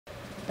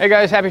Hey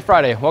guys, happy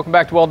Friday. Welcome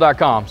back to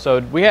Weld.com.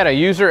 So we had a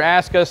user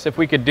ask us if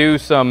we could do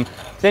some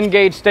thin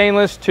gauge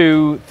stainless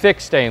to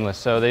thick stainless.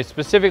 So they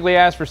specifically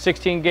asked for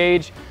 16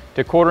 gauge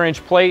to 1/4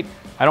 inch plate.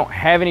 I don't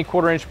have any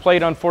 1/4 inch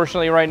plate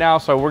unfortunately right now,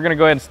 so we're gonna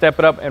go ahead and step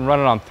it up and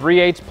run it on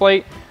 3/8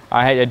 plate.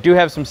 I do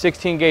have some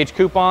 16 gauge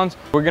coupons.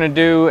 We're gonna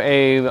do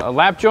a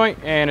lap joint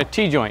and a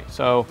T-joint.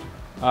 So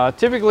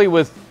typically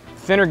with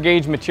thinner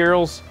gauge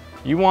materials,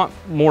 you want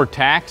more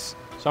tacks.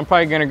 So I'm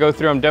probably gonna go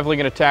through, I'm definitely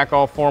gonna tack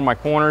all 4 of my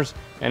corners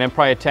and then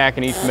probably attack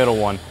in each middle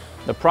one.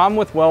 The problem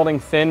with welding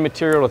thin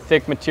material to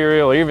thick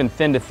material, or even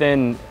thin to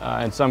thin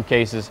in some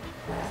cases,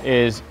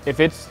 is if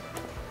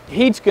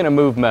heat's gonna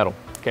move metal,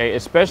 okay?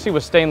 Especially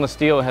with stainless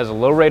steel, it has a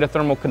low rate of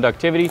thermal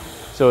conductivity,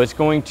 so it's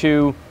going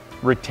to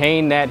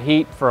retain that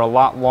heat for a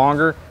lot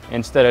longer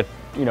instead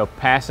of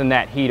passing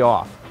that heat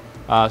off.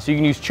 So you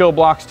can use chill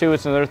blocks too,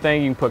 it's another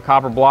thing. You can put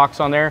copper blocks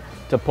on there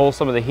to pull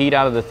some of the heat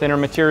out of the thinner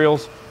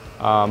materials.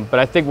 But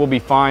I think we'll be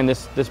fine.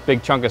 This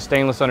big chunk of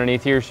stainless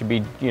underneath here should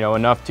be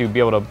enough to be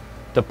able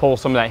to pull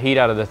some of that heat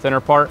out of the thinner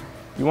part.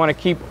 You want to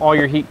keep all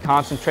your heat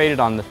concentrated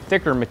on the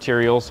thicker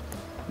materials,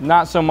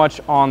 not so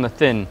much on the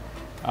thin.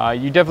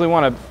 You definitely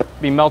want to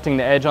be melting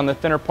the edge on the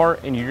thinner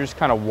part, and you're just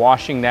kind of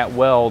washing that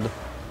weld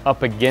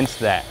up against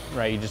that,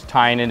 right? You're just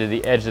tying into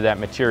the edge of that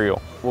material.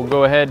 We'll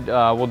go ahead,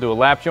 we'll do a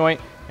lap joint,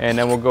 and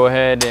then we'll go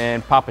ahead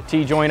and pop a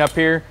T-joint up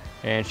here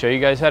and show you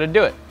guys how to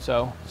do it.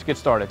 So let's get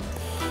started.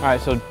 All right,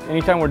 so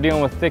anytime we're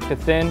dealing with thick to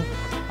thin,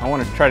 I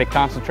want to try to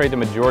concentrate the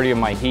majority of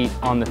my heat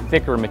on the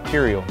thicker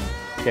material.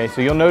 Okay,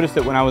 so you'll notice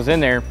that when I was in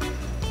there,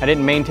 I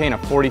didn't maintain a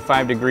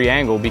 45-degree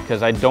angle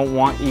because I don't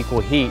want equal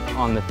heat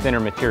on the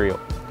thinner material.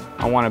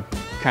 I want to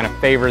kind of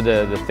favor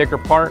the thicker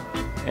part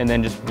and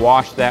then just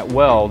wash that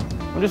weld.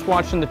 I'm just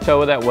watching the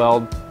toe of that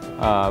weld,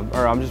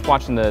 or I'm just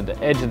watching the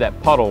edge of that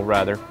puddle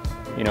rather,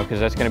 because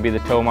that's going to be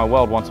the toe of my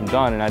weld once I'm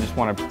done, and I just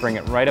want to bring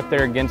it right up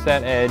there against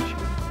that edge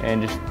and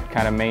just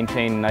kind of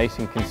maintain nice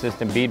and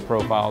consistent bead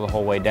profile the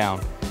whole way down.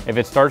 If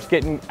it starts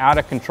getting out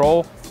of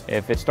control,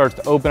 if it starts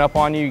to open up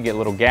on you, you get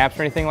little gaps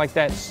or anything like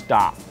that,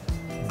 stop.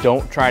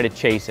 Don't try to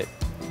chase it,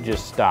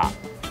 just stop.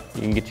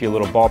 You can get you a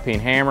little ball peen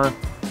hammer,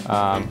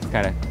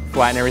 kind of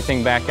flatten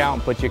everything back out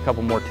and put you a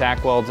couple more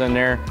tack welds in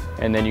there,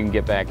 and then you can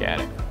get back at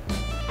it.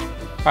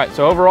 All right,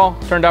 so overall,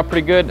 turned out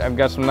pretty good. I've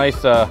got some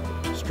nice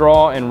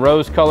straw and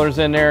rose colors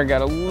in there.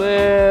 Got a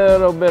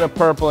little bit of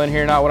purple in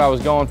here, not what I was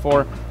going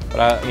for, but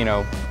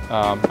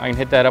I can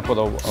hit that up with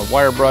a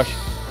wire brush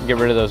and get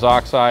rid of those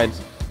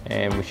oxides,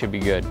 and we should be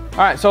good. All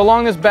right, so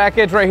along this back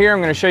edge right here,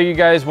 I'm gonna show you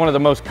guys one of the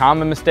most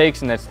common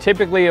mistakes, and that's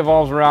typically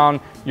evolves around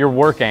your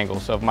work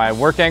angle. So if my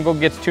work angle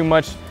gets too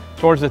much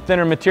towards the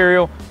thinner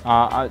material,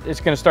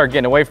 it's gonna start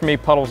getting away from me.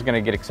 Puddle's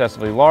gonna get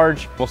excessively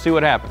large. We'll see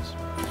what happens.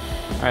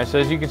 All right, so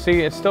as you can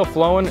see, it's still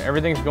flowing.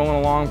 Everything's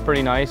going along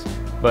pretty nice,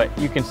 but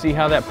you can see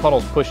how that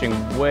puddle's pushing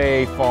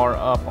way far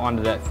up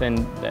onto that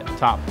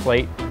top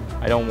plate.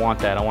 I don't want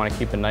that. I want to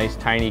keep a nice,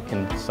 tiny,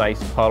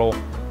 concise puddle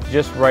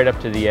just right up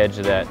to the edge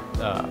of that,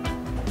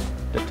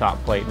 the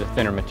top plate, the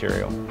thinner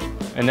material.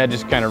 And that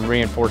just kind of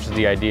reinforces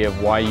the idea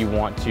of why you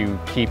want to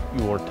keep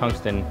your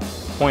tungsten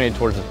pointed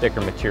towards the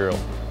thicker material.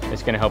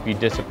 It's going to help you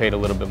dissipate a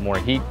little bit more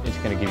heat. It's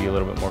going to give you a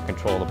little bit more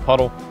control of the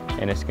puddle,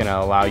 and it's going to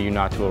allow you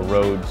not to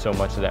erode so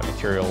much of that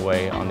material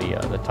away on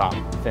the top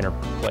thinner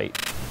plate.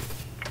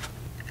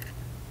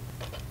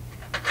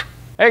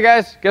 Hey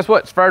guys, guess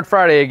what? It's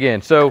Friday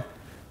again. So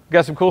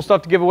got some cool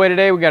stuff to give away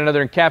today. We got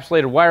another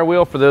encapsulated wire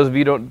wheel for those of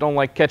you who don't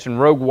like catching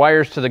rogue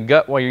wires to the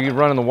gut while you're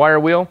running the wire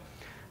wheel.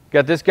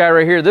 Got this guy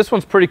right here. This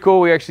one's pretty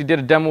cool. We actually did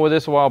a demo with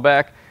this a while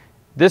back.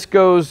 This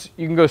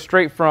you can go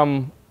straight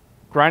from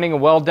grinding a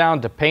weld down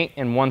to paint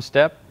in one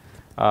step.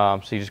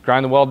 So you just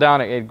grind the weld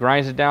down, it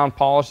grinds it down,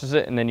 polishes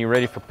it, and then you're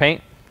ready for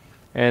paint.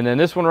 And then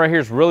this one right here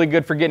is really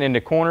good for getting into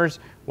corners,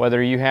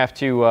 whether you have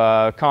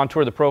to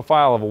contour the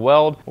profile of a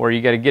weld or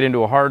you got to get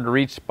into a hard to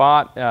reach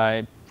spot.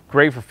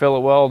 Great for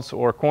fillet welds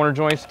or corner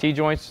joints,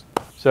 T-joints.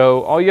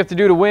 So all you have to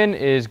do to win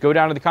is go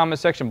down to the comment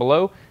section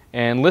below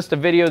and list a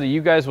video that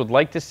you guys would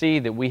like to see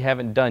that we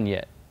haven't done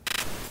yet.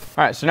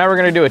 All right, so now we're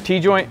gonna do a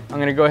T-joint. I'm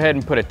gonna go ahead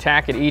and put a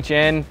tack at each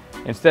end.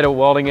 Instead of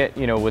welding it,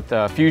 with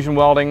fusion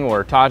welding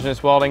or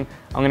autogenous welding,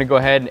 I'm gonna go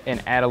ahead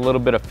and add a little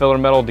bit of filler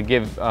metal to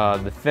give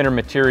the thinner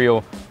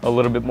material a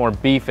little bit more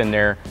beef in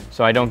there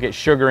so I don't get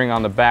sugaring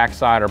on the back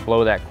side or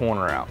blow that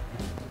corner out.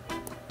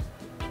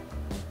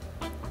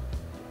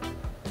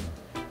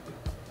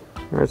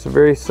 All right, so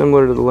very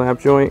similar to the lap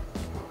joint.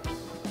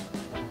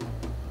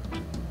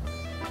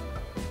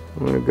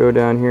 I'm gonna go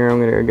down here,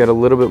 I got a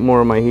little bit more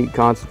of my heat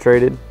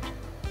concentrated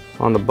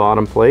on the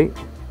bottom plate.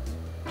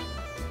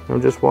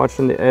 I'm just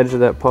watching the edge of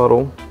that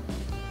puddle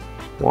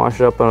wash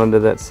up onto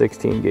that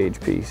 16 gauge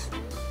piece.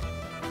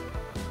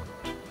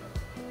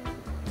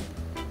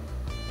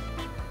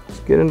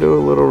 Just get into a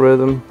little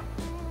rhythm.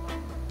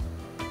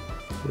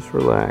 Just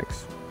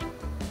relax.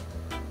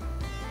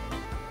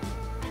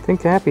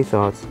 Think happy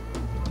thoughts.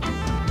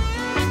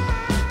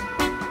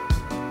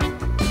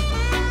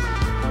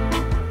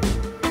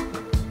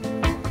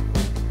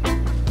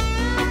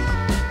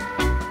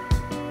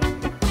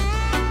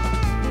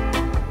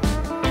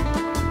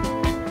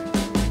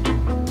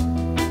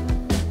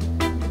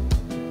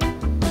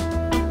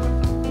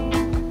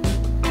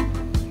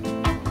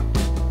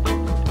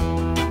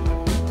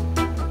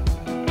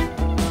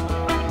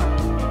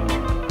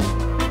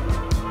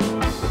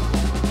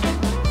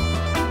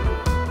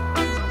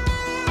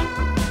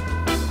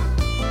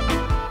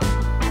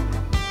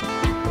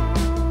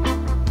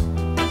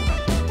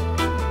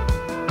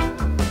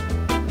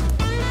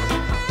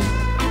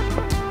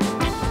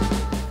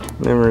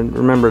 And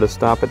remember to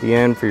stop at the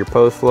end for your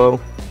post flow.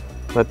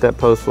 Let that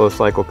post flow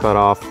cycle cut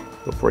off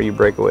before you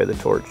break away the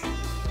torch.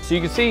 So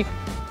you can see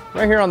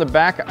right here on the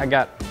back, I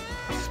got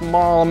a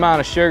small amount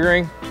of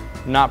sugaring.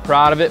 I'm not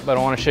proud of it, but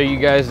I want to show you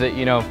guys that,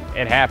 you know,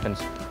 it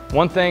happens.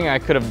 One thing I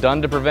could have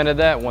done to prevent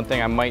that, one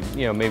thing I might,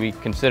 you know, maybe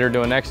consider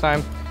doing next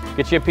time,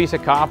 get you a piece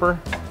of copper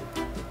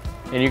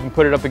and you can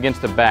put it up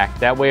against the back.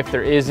 That way, if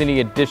there is any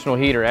additional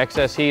heat or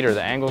excess heat or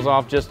the angle's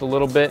off just a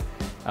little bit,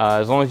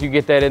 as long as you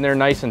get that in there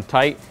nice and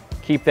tight,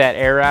 keep that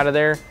air out of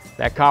there,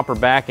 that copper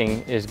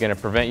backing is going to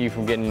prevent you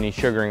from getting any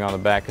sugaring on the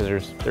back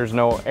because there's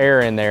no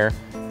air in there,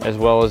 as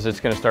well as it's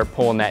going to start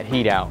pulling that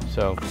heat out.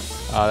 So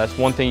that's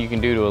one thing you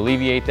can do to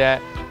alleviate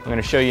that. I'm going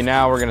to show you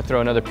now. We're going to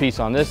throw another piece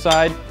on this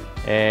side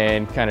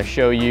and kind of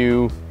show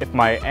you if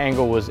my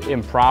angle was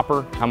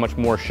improper, how much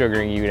more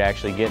sugaring you would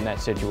actually get in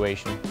that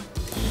situation.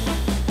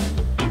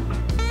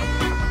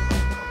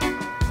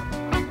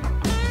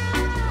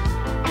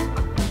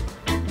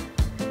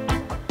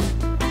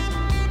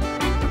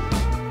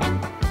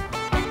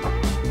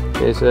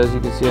 Okay, so as you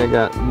can see, I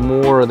got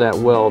more of that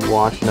weld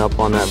washing up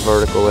on that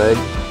vertical edge.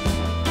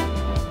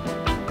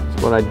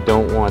 That's what I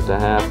don't want to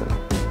happen.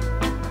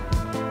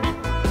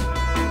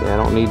 Okay, I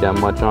don't need that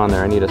much on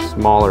there. I need a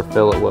smaller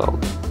fillet weld.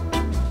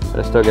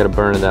 But I still got to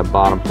burn to that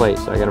bottom plate,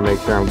 so I got to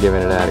make sure I'm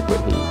giving it adequate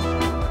heat.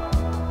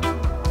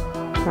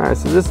 Alright,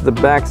 so this is the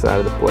back side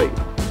of the plate.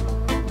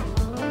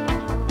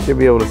 You should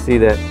be able to see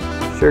that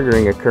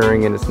sugaring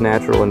occurring in its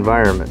natural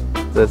environment.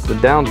 That's the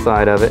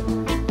downside of it.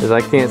 Is I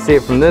can't see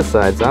it from this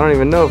side, so I don't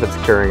even know if it's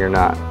occurring or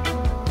not.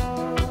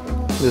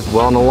 Just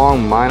welding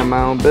along, minding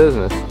my own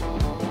business.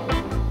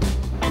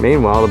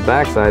 Meanwhile, the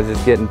backside is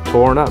just getting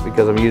torn up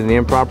because I'm using the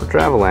improper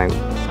travel angle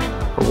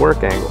or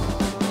work angle.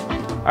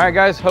 All right,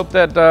 guys. Hope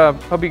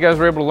you guys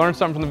were able to learn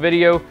something from the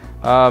video.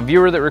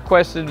 Viewer that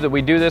requested that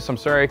we do this, I'm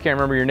sorry I can't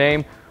remember your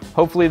name.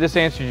 Hopefully this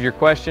answers your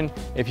question.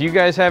 If you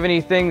guys have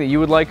anything that you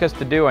would like us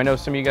to do, I know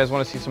some of you guys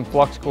want to see some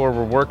flux core.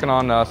 We're working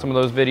on some of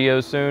those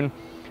videos soon.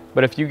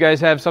 But if you guys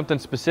have something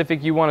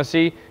specific you want to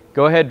see,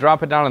 go ahead,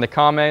 drop it down in the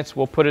comments.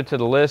 We'll put it to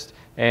the list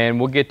and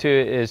we'll get to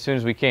it as soon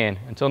as we can.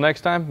 Until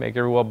next time, make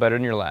every weld better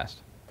than your last.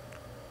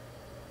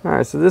 All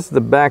right, so this is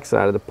the back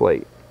side of the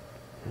plate.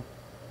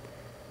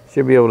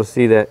 Should be able to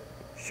see that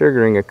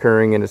sugaring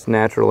occurring in its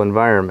natural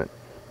environment.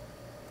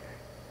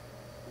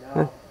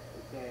 No, you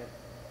can't.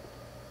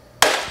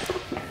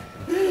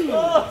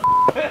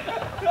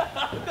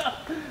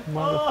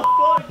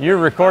 You're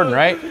recording,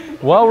 right?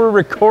 While we're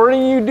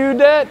recording, you do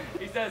that?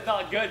 He said it's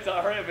not good, so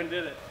I hurry up and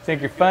did it.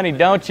 Think you're funny,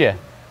 don't you?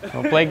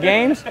 Want to play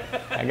games?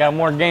 I got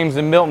more games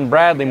than Milton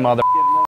Bradley, mother.